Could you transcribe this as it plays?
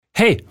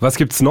Hey, was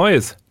gibt's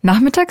Neues?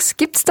 Nachmittags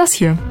gibt's das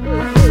hier.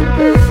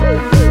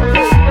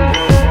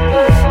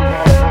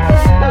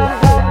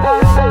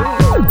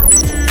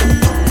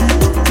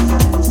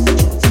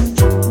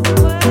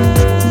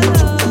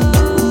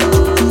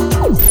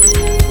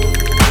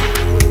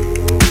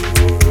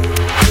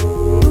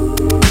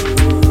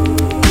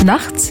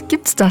 Nachts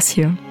gibt's das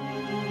hier.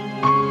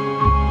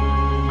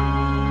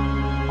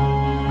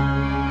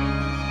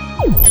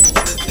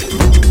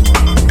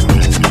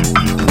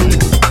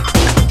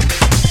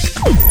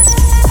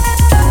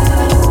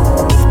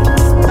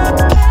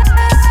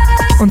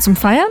 Und zum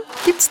Feiern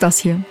gibt's das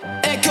hier.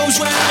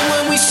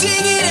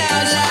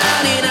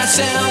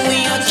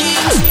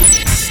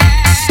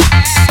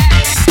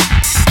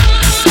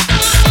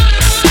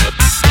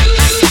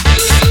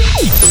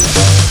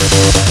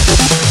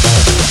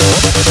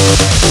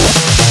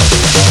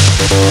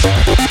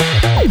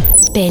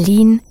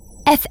 Berlin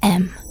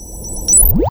FM